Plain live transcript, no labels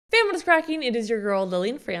Fam, what is cracking? It is your girl,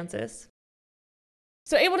 Lillian Francis.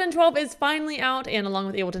 So Ableton 12 is finally out, and along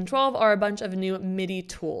with Ableton 12 are a bunch of new MIDI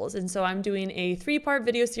tools. And so I'm doing a 3-part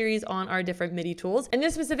video series on our different MIDI tools. And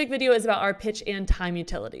this specific video is about our pitch and time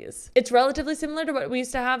utilities. It's relatively similar to what we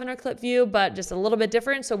used to have in our clip view, but just a little bit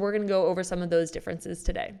different. So we're gonna go over some of those differences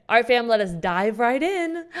today. All right, fam, let us dive right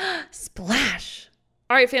in. Splash.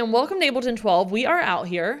 All right, fam, welcome to Ableton 12. We are out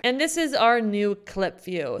here, and this is our new clip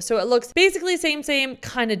view. So it looks basically same,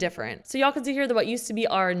 kind of different. So y'all can see here that what used to be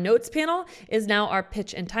our notes panel is now our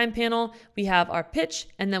pitch and time panel. We have our pitch,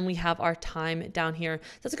 and then we have our time down here.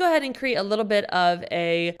 So let's go ahead and create a little bit of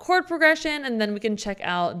a chord progression, and then we can check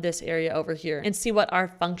out this area over here and see what our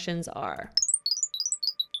functions are.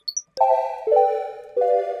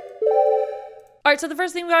 All right, so the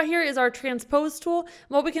first thing we got here is our transpose tool.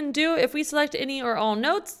 What we can do if we select any or all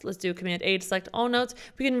notes, let's do Command A to select all notes,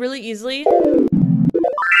 we can really easily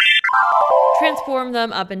transform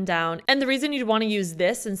them up and down. And the reason you'd want to use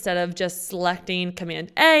this instead of just selecting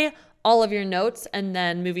Command A, all of your notes, and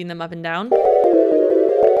then moving them up and down,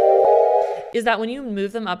 is that when you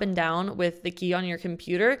move them up and down with the key on your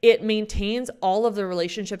computer, it maintains all of the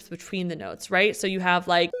relationships between the notes, right? So you have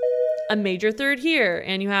like a major third here,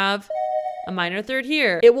 and you have a minor third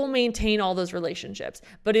here. It will maintain all those relationships.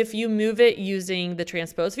 But if you move it using the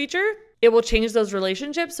transpose feature, it will change those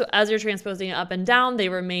relationships. So as you're transposing it up and down, they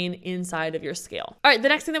remain inside of your scale. All right, the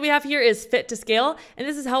next thing that we have here is fit to scale. And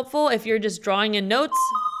this is helpful if you're just drawing in notes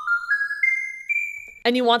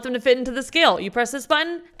and you want them to fit into the scale. You press this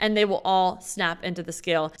button and they will all snap into the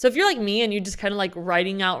scale. So if you're like me and you just kind of like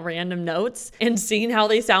writing out random notes and seeing how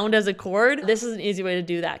they sound as a chord, this is an easy way to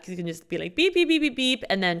do that, because you can just be like beep, beep, beep, beep, beep,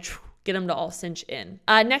 and then get them to all cinch in.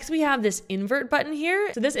 Next, we have this invert button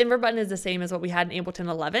here. So this invert button is the same as what we had in Ableton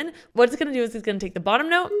 11. What it's gonna do is it's gonna take the bottom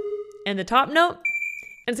note and the top note,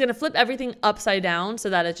 and it's gonna flip everything upside down so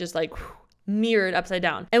that it's just like mirrored upside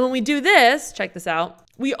down. And when we do this, check this out,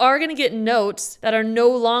 we are gonna get notes that are no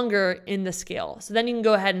longer in the scale. So then you can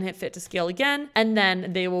go ahead and hit fit to scale again, and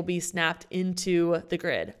then they will be snapped into the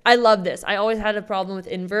grid. I love this. I always had a problem with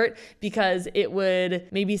invert because it would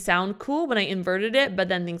maybe sound cool when I inverted it, but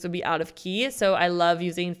then things would be out of key. So I love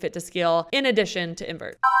using fit to scale in addition to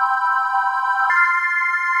invert.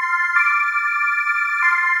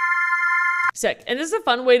 Sick. And this is a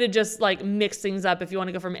fun way to just like mix things up if you want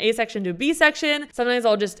to go from A section to B section. Sometimes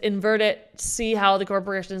I'll just invert it, see how the chord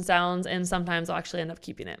progression sounds, and sometimes I'll actually end up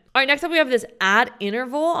keeping it. All right, next up we have this add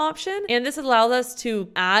interval option, and this allows us to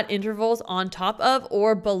add intervals on top of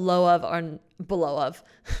or below our notes.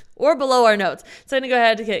 So I'm gonna go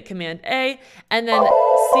ahead and hit Command A, and then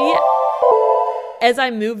see as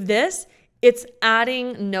I move this, it's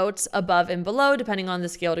adding notes above and below depending on the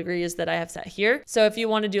scale degrees that I have set here. So if you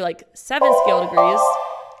want to do like 7 scale degrees,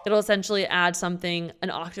 it'll essentially add something an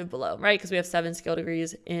octave below, right? Because we have 7 scale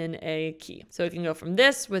degrees in a key. So it can go from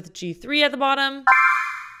this with G3 at the bottom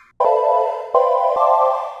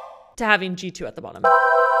to having G2 at the bottom.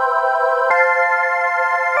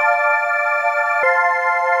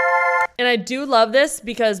 And I do love this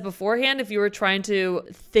because beforehand, if you were trying to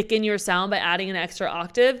thicken your sound by adding an extra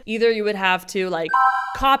octave, either you would have to like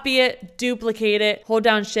copy it, duplicate it, hold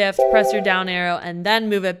down shift, press your down arrow, and then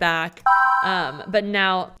move it back. But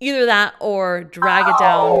now either that or drag it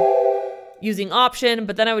down using option,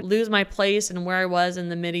 but then I would lose my place and where I was in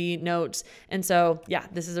the MIDI notes. And so yeah,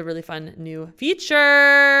 this is a really fun new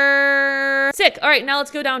feature. Sick. All right, now let's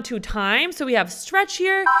go down to time. So we have stretch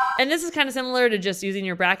here, and this is kind of similar to just using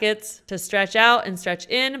your brackets to stretch out and stretch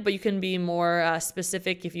in, but you can be more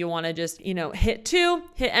specific if you want to just, you know, hit 2,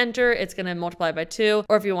 hit enter, it's going to multiply by 2,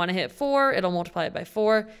 or if you want to hit 4, it'll multiply it by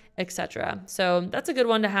 4, etc. So that's a good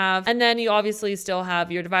one to have. And then you obviously still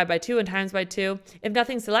have your divide by 2 and times by 2. If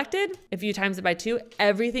nothing's selected, if you times it by 2,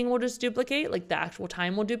 everything will just duplicate, like the actual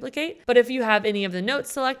time will duplicate. But if you have any of the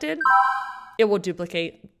notes selected, it will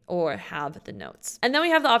duplicate or have the notes. And then we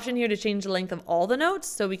have the option here to change the length of all the notes.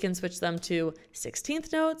 So we can switch them to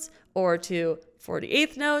 16th notes or to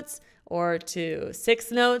 48th notes or to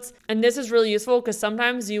 6 notes. And this is really useful because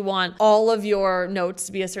sometimes you want all of your notes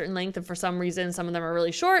to be a certain length, and for some reason, some of them are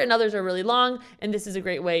really short and others are really long. And this is a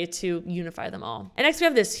great way to unify them all. And next we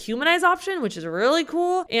have this humanize option, which is really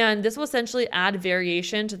cool. And this will essentially add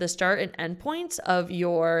variation to the start and end points of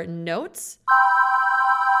your notes.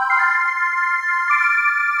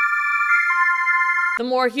 The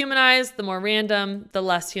more humanized, the more random, the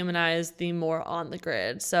less humanized, the more on the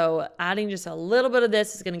grid. So adding just a little bit of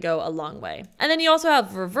this is gonna go a long way. And then you also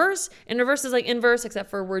have reverse, and reverse is like inverse, except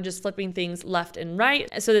for we're just flipping things left and right.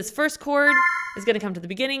 So this first chord is gonna come to the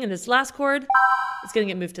beginning, and this last chord is gonna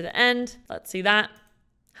get moved to the end. Let's see that.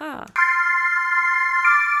 Ha.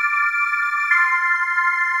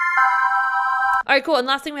 All right, cool. And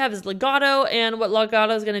last thing we have is legato. And what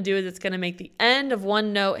legato is going to do is it's going to make the end of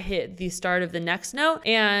one note hit the start of the next note.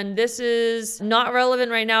 And this is not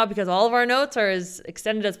relevant right now because all of our notes are as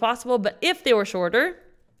extended as possible. But if they were shorter,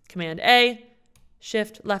 Command A,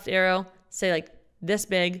 Shift, left arrow, say like this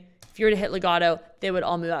big. If you were to hit legato, they would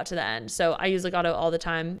all move out to the end. So I use legato all the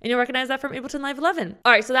time. And you'll recognize that from Ableton Live 11.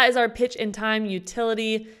 All right, so that is our pitch and time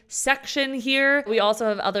utility section here. We also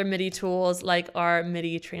have other MIDI tools like our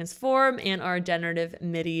MIDI transform and our generative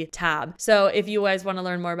MIDI tab. So if you guys want to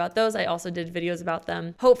learn more about those, I also did videos about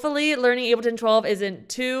them. Hopefully learning Ableton 12 isn't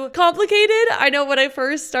too complicated. I know when I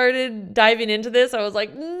first started diving into this, I was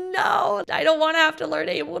like, no, I don't want to have to learn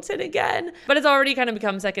Ableton again. But it's already kind of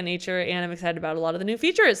become second nature and I'm excited about a lot of the new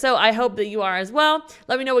features. So I hope that you are as well.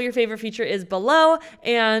 Let me know what your favorite feature is below.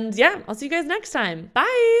 And yeah, I'll see you guys next time.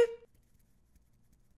 Bye.